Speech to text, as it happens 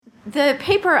The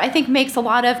paper, I think, makes a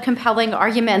lot of compelling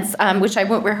arguments, which I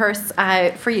won't rehearse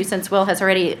for you since Will has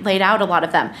already laid out a lot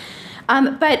of them.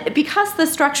 But because the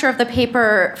structure of the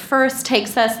paper first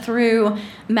takes us through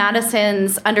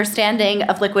Madison's understanding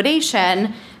of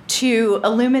liquidation to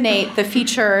illuminate the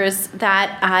features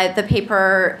that the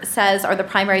paper says are the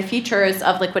primary features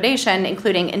of liquidation,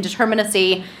 including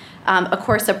indeterminacy, a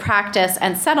course of practice,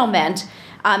 and settlement,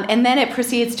 and then it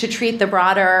proceeds to treat the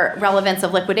broader relevance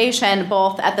of liquidation,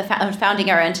 both at the founding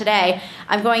era and today.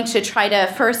 I'm going to try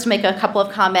to first make a couple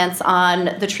of comments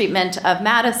on the treatment of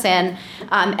Madison,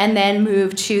 and then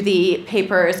move to the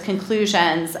paper's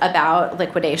conclusions about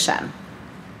liquidation.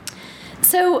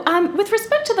 So with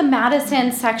respect to the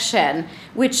Madison section,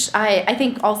 which I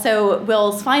think also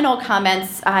Will's final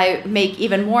comments make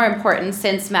even more important,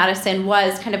 since Madison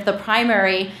was kind of the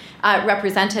primary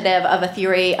representative of a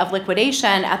theory of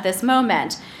liquidation at this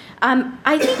moment.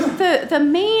 I think the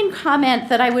main comment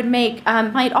that I would make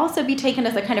might also be taken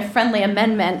as a kind of friendly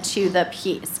amendment to the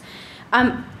piece.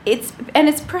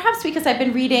 It's perhaps because I've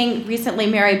been reading recently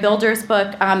Mary Bilder's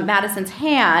book, Madison's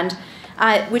Hand,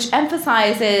 which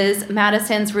emphasizes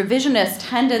Madison's revisionist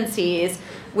tendencies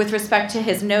with respect to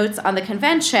his notes on the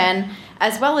convention,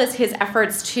 as well as his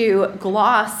efforts to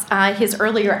gloss his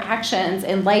earlier actions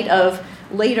in light of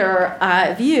later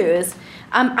views.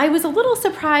 I was a little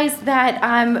surprised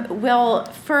that Will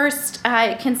first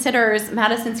considers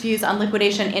Madison's views on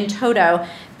liquidation in toto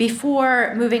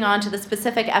before moving on to the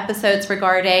specific episodes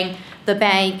regarding the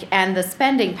bank and the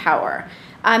spending power.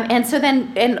 And so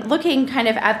then, in looking kind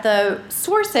of at the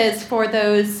sources for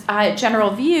those general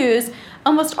views,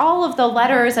 almost all of the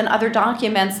letters and other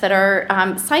documents that are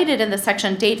cited in this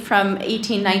section date from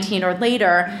 1819 or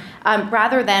later,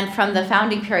 rather than from the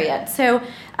founding period. So,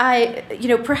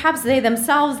 perhaps they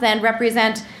themselves then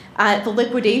represent the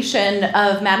liquidation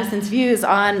of Madison's views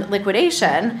on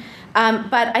liquidation.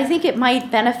 But I think it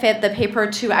might benefit the paper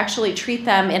to actually treat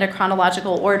them in a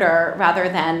chronological order rather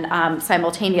than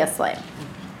simultaneously.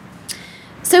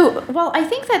 So while I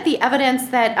think that the evidence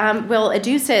that Will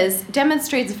adduces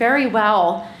demonstrates very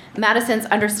well Madison's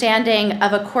understanding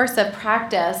of a course of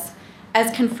practice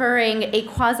as conferring a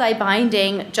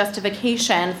quasi-binding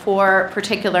justification for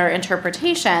particular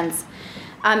interpretations,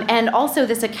 and also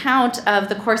this account of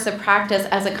the course of practice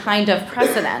as a kind of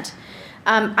precedent,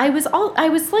 I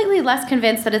was slightly less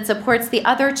convinced that it supports the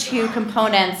other two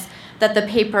components that the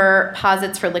paper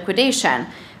posits for liquidation.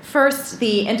 First,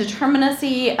 the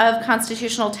indeterminacy of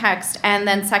constitutional text, and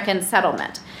then second,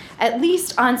 settlement, at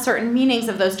least on certain meanings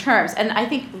of those terms. And I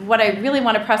think what I really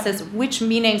want to press is which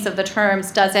meanings of the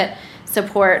terms does it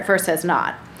support versus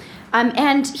not.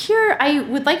 And here I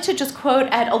would like to just quote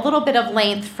at a little bit of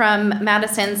length from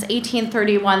Madison's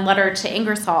 1831 letter to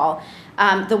Ingersoll,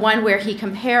 the one where he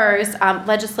compares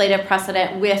legislative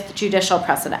precedent with judicial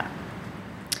precedent.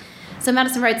 So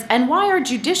Madison writes, "And why are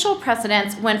judicial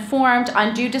precedents, when formed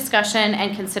on due discussion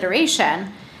and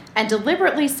consideration, and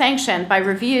deliberately sanctioned by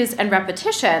reviews and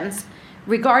repetitions,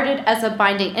 regarded as a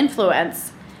binding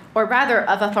influence, or rather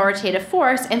of authoritative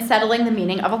force in settling the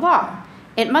meaning of a law?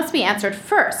 It must be answered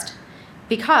first,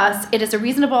 because it is a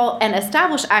reasonable and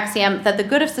established axiom that the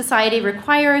good of society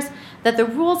requires that the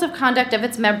rules of conduct of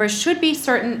its members should be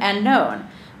certain and known,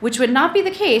 which would not be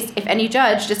the case if any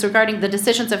judge, disregarding the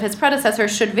decisions of his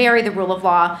predecessors, should vary the rule of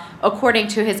law according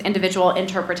to his individual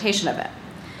interpretation of it.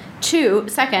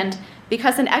 Second,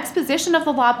 because an exposition of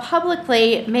the law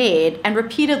publicly made and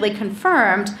repeatedly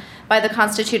confirmed by the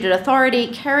constituted authority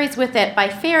carries with it, by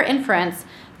fair inference,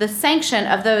 the sanction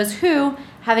of those who,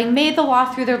 having made the law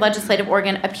through their legislative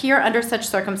organ, appear under such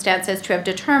circumstances to have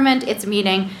determined its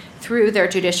meaning through their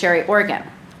judiciary organ.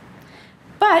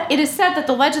 But it is said that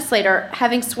the legislator,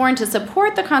 having sworn to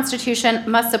support the Constitution,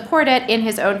 must support it in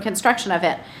his own construction of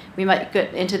it." We might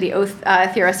get into the oath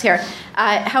theorists here.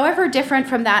 "However different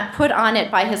from that put on it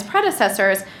by his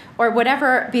predecessors, or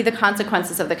whatever be the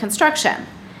consequences of the construction.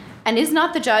 And is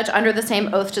not the judge under the same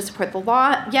oath to support the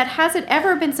law? Yet has it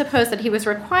ever been supposed that he was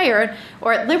required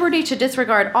or at liberty to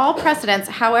disregard all precedents,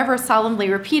 however solemnly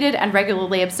repeated and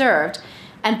regularly observed,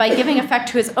 and by giving effect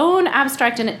to his own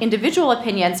abstract and individual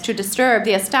opinions to disturb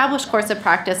the established course of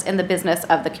practice in the business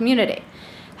of the community?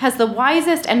 Has the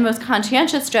wisest and most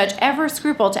conscientious judge ever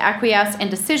scrupled to acquiesce in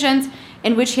decisions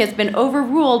in which he has been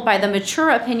overruled by the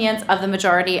mature opinions of the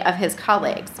majority of his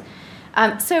colleagues?"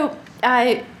 And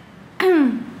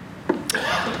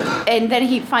then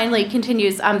he finally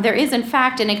continues, "There is, in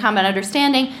fact, in a common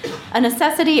understanding, a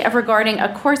necessity of regarding a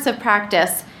course of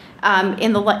practice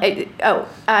in the light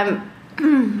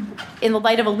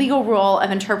of a legal rule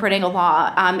of interpreting a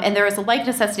law, and there is a like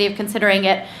necessity of considering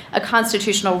it a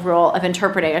constitutional rule of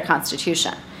interpreting a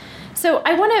constitution." So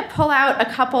I want to pull out a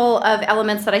couple of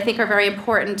elements that I think are very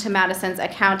important to Madison's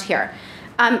account here.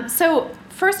 So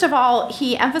first of all,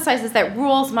 he emphasizes that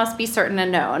rules must be certain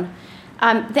and known.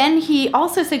 Then he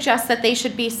also suggests that they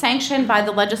should be sanctioned by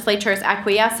the legislature's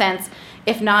acquiescence,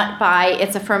 if not by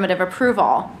its affirmative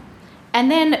approval. And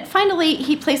then finally,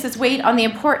 he places weight on the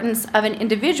importance of an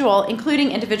individual,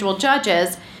 including individual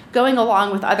judges, going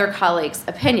along with other colleagues'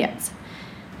 opinions.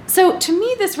 So to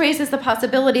me, this raises the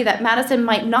possibility that Madison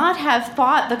might not have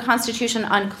thought the Constitution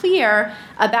unclear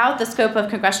about the scope of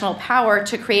congressional power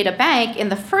to create a bank in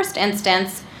the first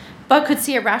instance, but could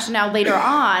see a rationale later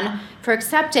on for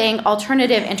accepting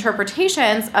alternative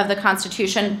interpretations of the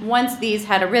Constitution once these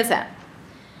had arisen.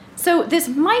 So this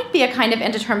might be a kind of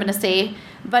indeterminacy,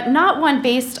 but not one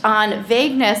based on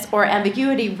vagueness or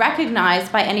ambiguity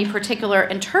recognized by any particular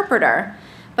interpreter,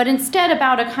 but instead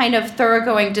about a kind of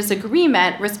thoroughgoing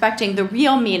disagreement respecting the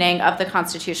real meaning of the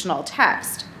constitutional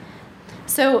text.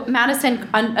 So Madison,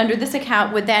 under this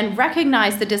account, would then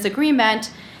recognize the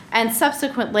disagreement and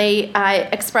subsequently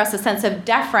express a sense of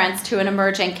deference to an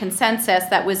emerging consensus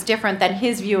that was different than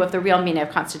his view of the real meaning of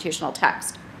constitutional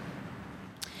text.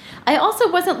 I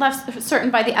also wasn't left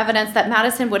certain by the evidence that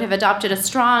Madison would have adopted a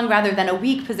strong rather than a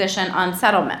weak position on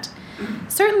settlement.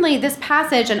 Certainly, this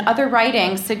passage and other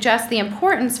writings suggest the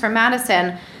importance for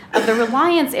Madison of the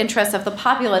reliance interests of the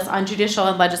populace on judicial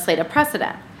and legislative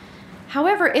precedent.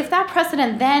 However, if that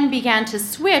precedent then began to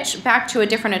switch back to a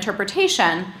different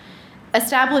interpretation,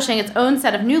 establishing its own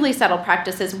set of newly settled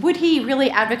practices, would he really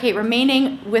advocate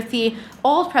remaining with the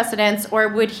old precedents, or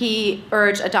would he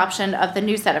urge adoption of the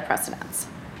new set of precedents?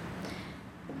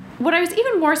 What I was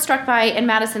even more struck by in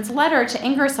Madison's letter to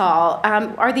Ingersoll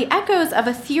are the echoes of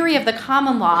a theory of the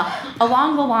common law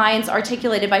along the lines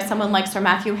articulated by someone like Sir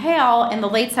Matthew Hale in the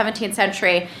late 17th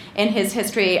century in his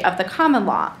History of the Common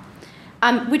Law,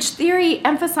 which theory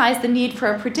emphasized the need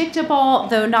for a predictable,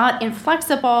 though not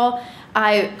inflexible,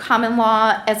 common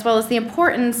law, as well as the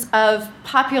importance of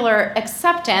popular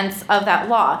acceptance of that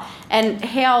law. And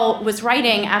Hale was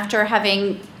writing after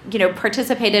having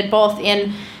participated both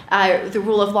in the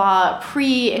rule of law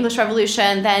pre-English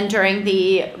Revolution, then during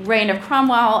the reign of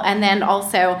Cromwell, and then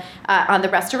also on the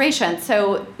Restoration.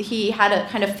 So he had a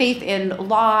kind of faith in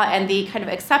law and the kind of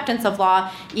acceptance of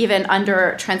law even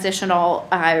under transitional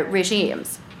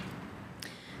regimes.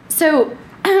 So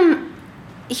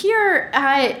here,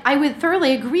 I would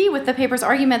thoroughly agree with the paper's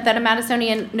argument that a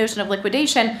Madisonian notion of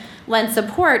liquidation lends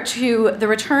support to the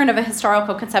return of a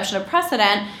historical conception of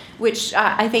precedent, which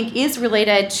I think is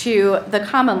related to the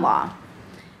common law.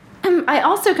 I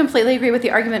also completely agree with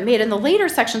the argument made in the later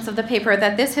sections of the paper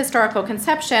that this historical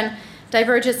conception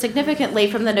diverges significantly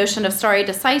from the notion of stare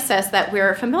decisis that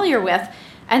we're familiar with,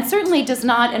 and certainly does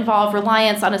not involve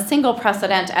reliance on a single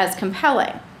precedent as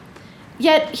compelling.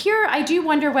 Yet here I do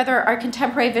wonder whether our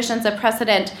contemporary visions of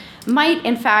precedent might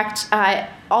in fact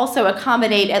also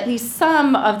accommodate at least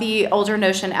some of the older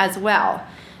notion as well.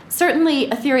 Certainly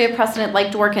a theory of precedent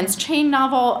like Dworkin's Chain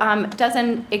novel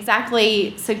doesn't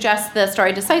exactly suggest the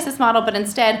stare decisis model, but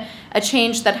instead a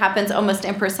change that happens almost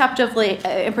imperceptibly,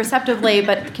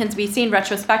 but can be seen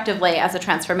retrospectively as a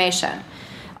transformation.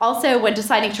 Also, when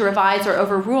deciding to revise or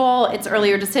overrule its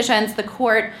earlier decisions, the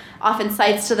court often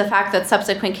cites to the fact that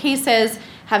subsequent cases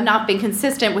have not been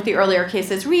consistent with the earlier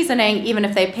case's reasoning, even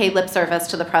if they pay lip service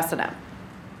to the precedent.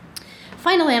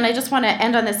 Finally, and I just want to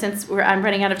end on this since I'm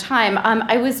running out of time,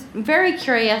 I was very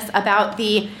curious about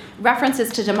the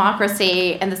references to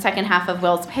democracy in the second half of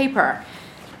Will's paper.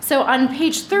 So on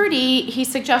page 30, he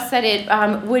suggests that it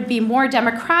would be more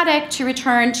democratic to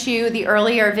return to the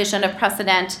earlier vision of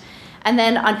precedent. And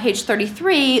then on page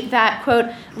 33, that, quote,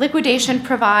 liquidation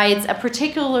provides a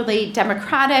particularly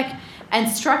democratic and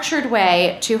structured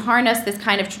way to harness this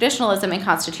kind of traditionalism in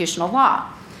constitutional law.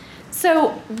 So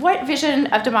what vision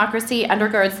of democracy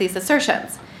undergirds these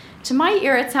assertions? To my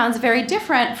ear, it sounds very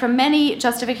different from many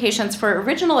justifications for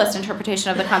originalist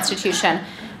interpretation of the Constitution,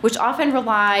 which often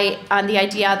rely on the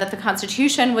idea that the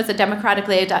Constitution was a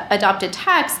democratically adopted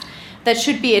text that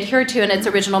should be adhered to in its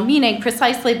original meaning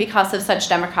precisely because of such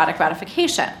democratic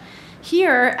ratification.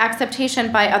 Here,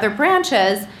 acceptation by other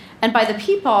branches and by the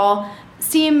people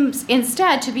seems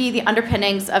instead to be the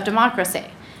underpinnings of democracy.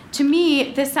 To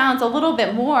me, this sounds a little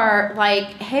bit more like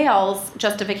Hale's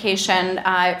justification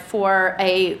for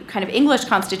a kind of English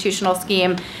constitutional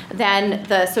scheme than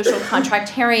the social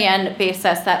contractarian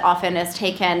basis that often is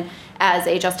taken as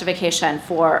a justification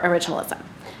for originalism.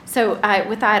 So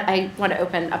with that, I want to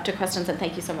open up to questions, and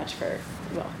thank you so much for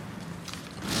Will.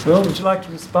 Will, would you like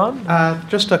to respond?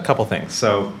 Just a couple things.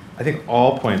 So I think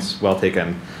all points well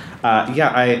taken.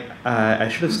 I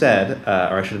should have said,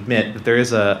 or I should admit, that there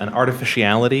is an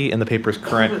artificiality in the paper's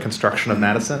current construction of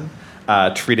Madison,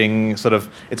 treating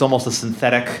it's almost a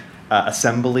synthetic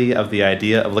assembly of the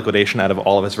idea of liquidation out of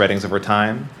all of his writings over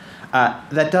time.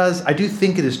 I do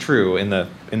think it is true in the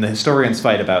historian's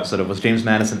fight about was James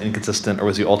Madison inconsistent or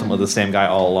was he ultimately the same guy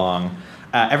all along.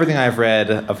 Everything I've read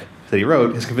that he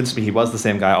wrote has convinced me he was the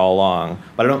same guy all along,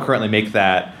 but I don't currently make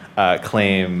that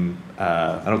claim.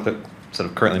 I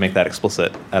don't currently make that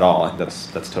explicit at all. I think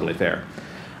that's totally fair.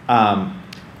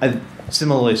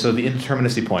 Similarly, so the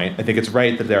indeterminacy point, I think it's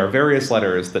right that there are various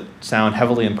letters that sound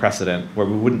heavily in precedent where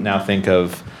we wouldn't now think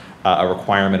of a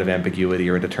requirement of ambiguity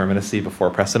or indeterminacy before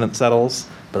precedent settles.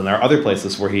 But then there are other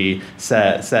places where he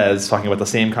says, talking about the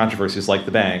same controversies like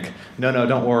the bank, no,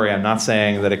 don't worry, I'm not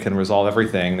saying that it can resolve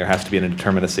everything. There has to be an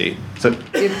indeterminacy. So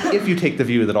if you take the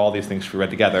view that all these things should be read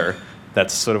together,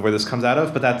 that's sort of where this comes out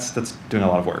of, but that's doing a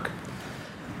lot of work.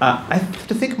 I have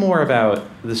to think more about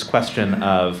this question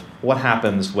of what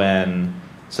happens when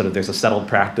there's a settled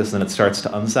practice and it starts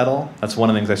to unsettle. That's one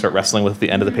of the things I start wrestling with at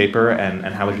the end of the paper, and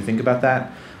how would you think about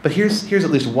that? But here's at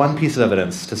least one piece of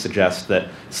evidence to suggest that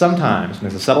sometimes when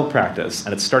there's a settled practice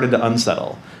and it's started to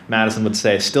unsettle, Madison would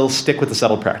say, still stick with the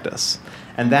settled practice.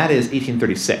 And that is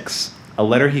 1836, a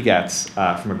letter he gets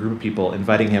from a group of people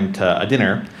inviting him to a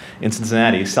dinner in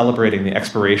Cincinnati celebrating the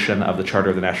expiration of the charter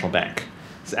of the National Bank.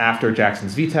 It's after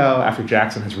Jackson's veto, after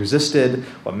Jackson has resisted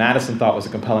what Madison thought was a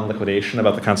compelling liquidation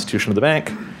about the constitution of the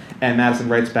bank, and Madison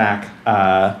writes back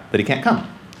that he can't come.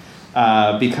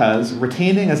 Because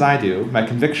retaining, as I do, my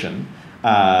conviction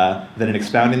that in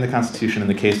expounding the Constitution in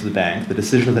the case of the bank, the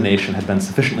decision of the nation had been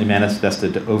sufficiently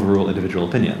manifested to overrule individual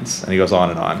opinions. And he goes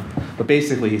on and on. But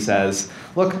basically he says,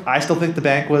 look, I still think the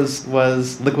bank was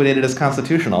liquidated as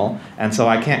constitutional, and so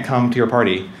I can't come to your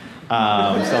party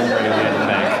celebrating the end of the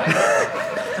bank.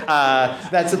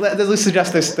 That at least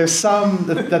suggests there's some,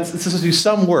 this is to do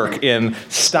some work in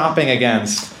stopping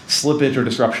against slippage or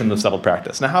disruption of settled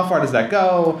practice. Now, how far does that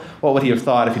go? What would he have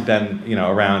thought if he'd been,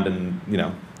 around and,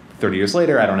 30 years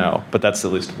later? I don't know, but that's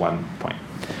at least one point.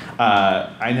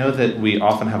 I know that we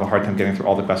often have a hard time getting through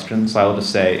all the questions, so I will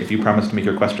just say, if you promise to make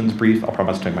your questions brief, I'll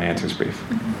promise to make my answers brief.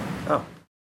 Oh.